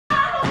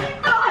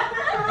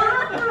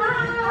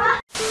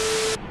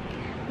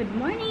Good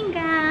morning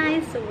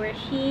guys! So we're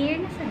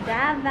here sa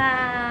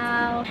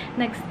Davao.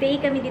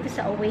 Nagstay kami dito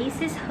sa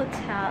Oasis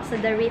Hotel, sa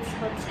The Ritz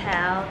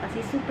Hotel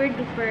kasi super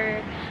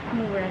duper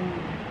mura na.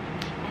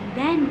 And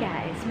then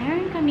guys,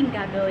 meron kaming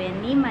gagawin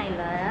ni my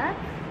love.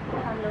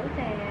 Hello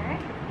there!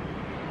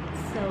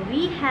 So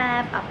we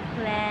have a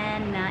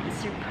plan na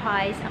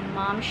i-surprise ang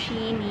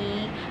Momshie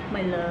ni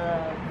my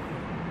love.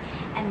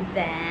 And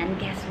then,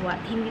 guess what?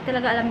 Hindi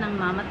talaga alam ng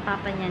mama at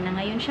papa niya na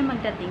ngayon siya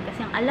magdating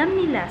kasi ang alam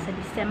nila sa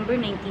December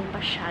 19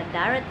 pa siya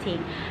darating.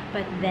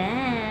 But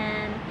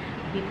then,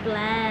 we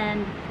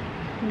planned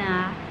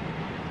na,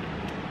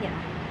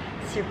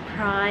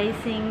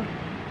 surprising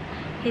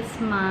his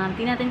mom.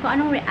 Tingnan natin kung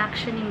anong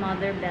reaction ni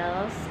Mother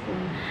Bells. Kung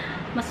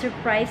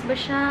ma-surprise ba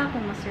siya,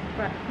 kung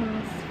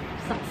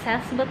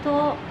success ba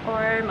to,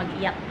 or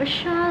mag-iyak ba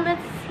siya.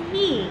 Let's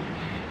see!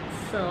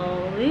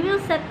 So, we will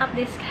set up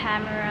this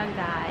camera,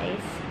 guys.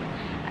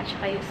 At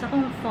saka yung isa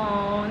kong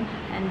phone.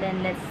 And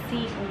then, let's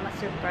see kung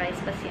ma-surprise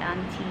ba si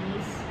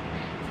aunties,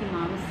 si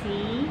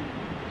Momshie.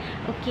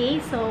 Okay,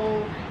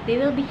 so,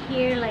 they will be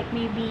here like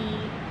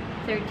maybe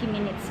 30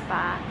 minutes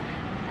pa.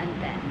 And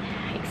then,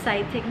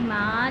 exciting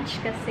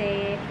much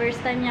kasi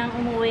first time niyang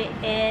umuwi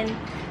in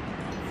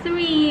 3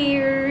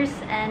 years.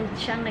 And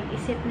siyang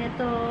nag-isip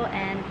nito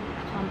and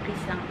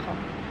accomplish lang ko.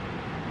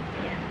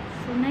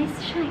 So, nice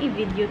siyang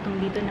i-video tong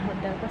dito na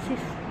hotel kasi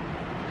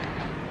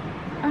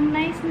ang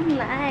nice ng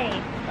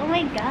light. Oh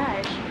my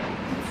gosh.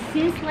 It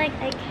seems like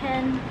I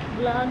can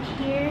vlog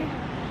here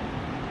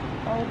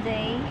all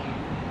day.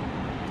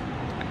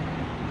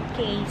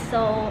 Okay,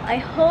 so I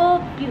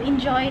hope you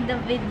enjoyed the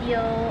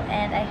video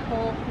and I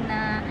hope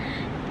na,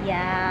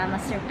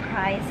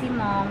 ma-surprise si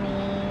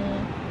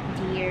mommy.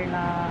 Dear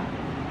love.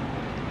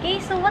 Okay,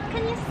 so what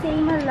can you say,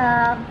 my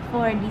love,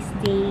 for this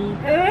day?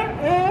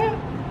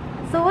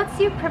 So, what's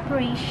your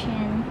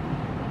preparation?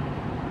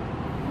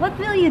 What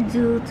will you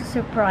do to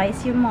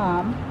surprise your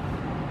mom?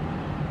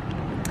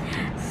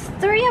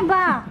 Storya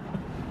ba?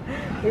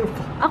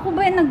 Ako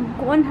ba yung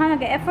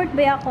nag-effort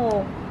ba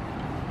ako?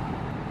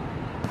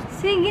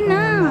 Sige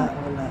na.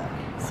 Wala.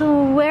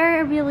 So,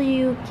 where will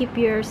you keep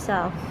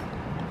yourself?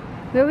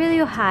 Where will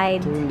you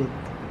hide? Toilet.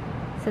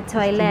 Sa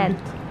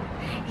toilet.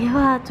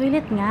 Yeah,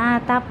 toilet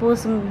nga.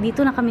 Tapos,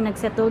 dito na kami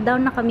nag-settle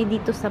down na kami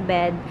dito sa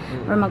bed.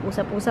 Or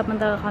mag-usap-usap man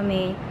talaga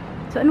kami.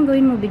 So, anong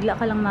gawin mo? Bigla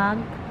ka lang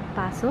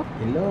magpasok?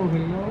 Hello.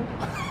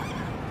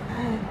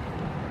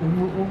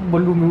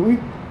 Balo mo,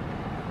 uy.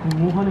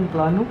 Kumuha ng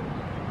plano.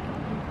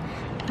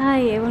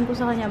 Ay, ewan ko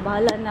sa kanya.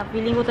 Bahala na.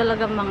 Feeling ko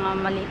talaga mga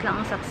maliit lang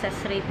ang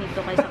success rate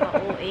nito kaysa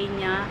ka-OA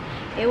niya.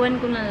 Ewan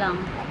ko na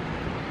lang.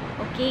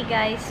 Okay,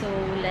 guys. So,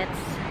 let's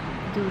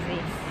do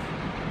this.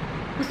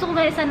 Gusto ko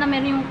guys, sana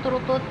meron yung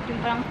turutot. Yung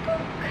parang tuk.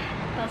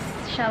 Tapos,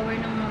 shower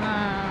ng mga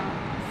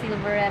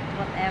silverette,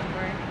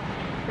 whatever.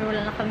 Pero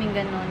wala na kaming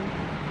ganun.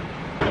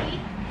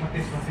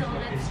 So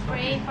let's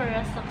pray for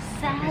a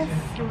success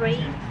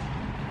rate.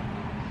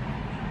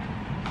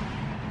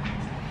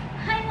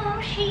 Hi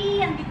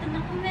Momshie! Andito na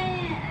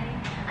kami. Ay,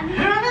 ano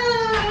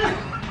yun?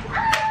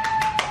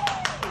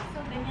 So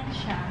ganyan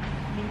siya.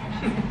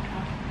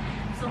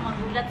 So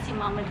magulat si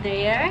mama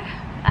there.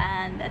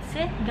 And that's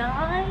it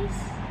guys.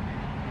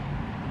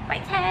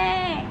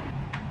 Fighting!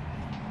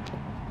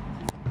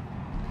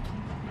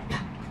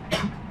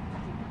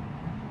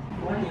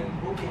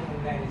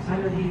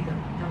 Ano dito?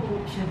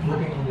 Naku, siya dito.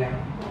 Booking lang.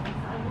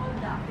 Ano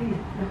dati?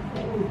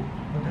 Naku,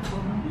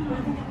 matakot na.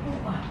 Naku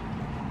pa.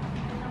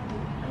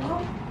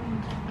 Ano?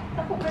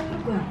 Naku, kayo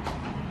ka.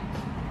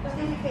 Kasi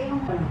hindi kayo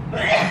pa lang.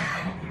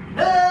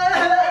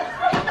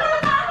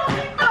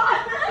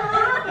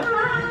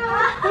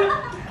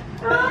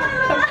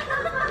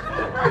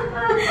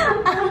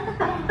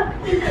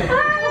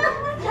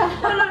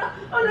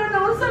 Ano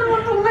naman sa mga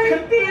itong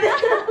naipin?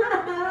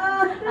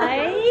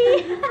 Ay!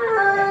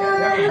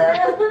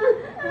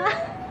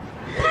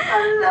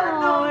 Alam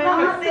mo,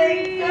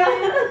 makasig ka.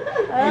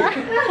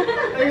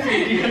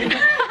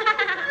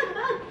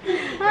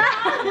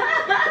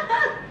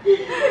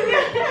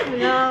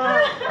 No,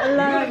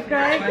 alam,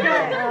 cry.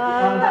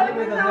 Balik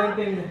mo sa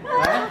 19.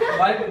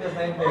 Balik mo sa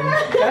 19.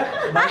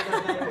 Balik mo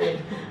sa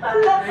 19.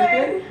 Ala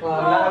kayo.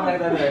 Lakad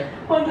lang tayo.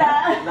 Wala.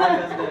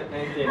 Lakad sa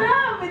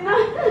 19.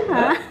 Pinas.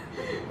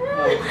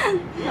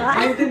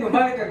 19 mo,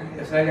 balik ka.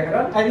 Australia ka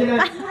ron? Ay, di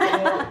na.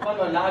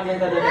 Paano, lakad lang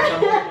tayo.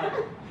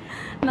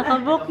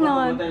 Nakabook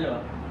nun.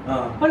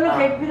 Wala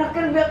kayo.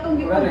 Pinakalbi akong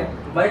gipon.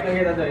 Balik lang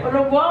kita tayo.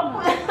 Wala guwapo.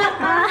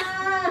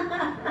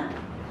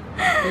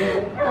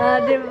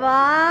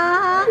 Diba?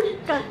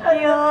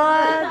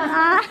 Ka-cute.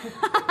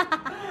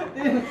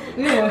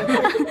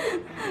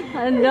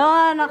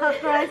 Ano,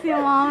 nakakry si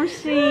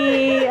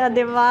Momshie.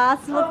 Diba?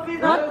 So,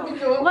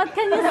 what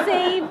can you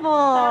say po?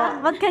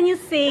 What can you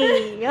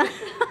say?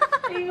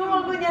 Ingo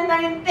mo ko niya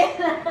 19.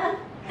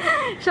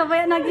 Siya ba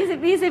yung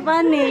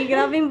nag-isip-isipan eh?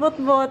 Grabing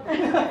bot-bot.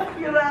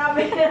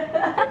 Grabe.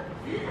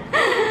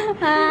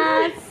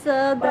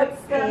 So that's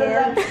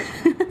it.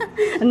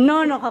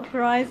 No,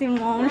 nakakry si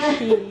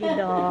Momshie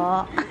do.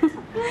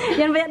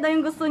 Yan ba daw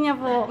yung gusto niya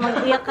po?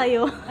 Mag-iyak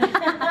kayo.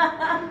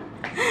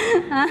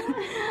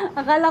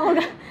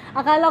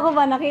 akala ko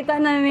ba nakita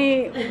na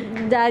ni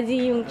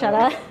Daddy yung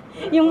tsara?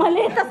 Yung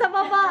maleta sa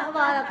baba.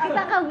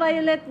 Kita ka,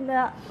 Violet.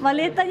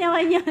 Maleta niya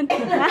man yun.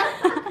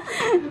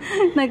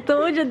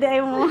 Nagtuo dyan, di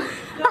ay mo.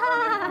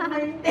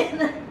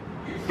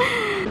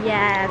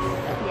 Yes.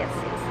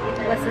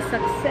 It was a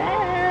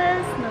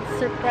success.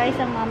 Nag-surprise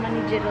ang mama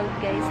ni Gerald,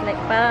 guys. Like,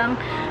 parang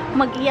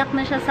mag-iyak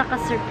na siya sa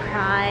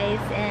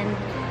ka-surprise. And,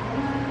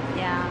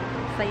 yeah.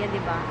 Saya,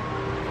 diba?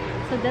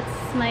 So, that's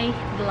my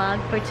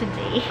vlog for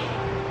today.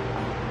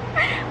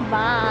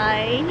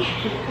 Bye!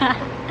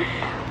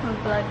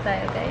 Mag-vlog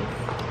tayo, guys.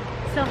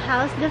 So,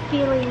 how's the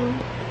feeling,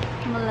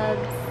 my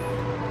loves?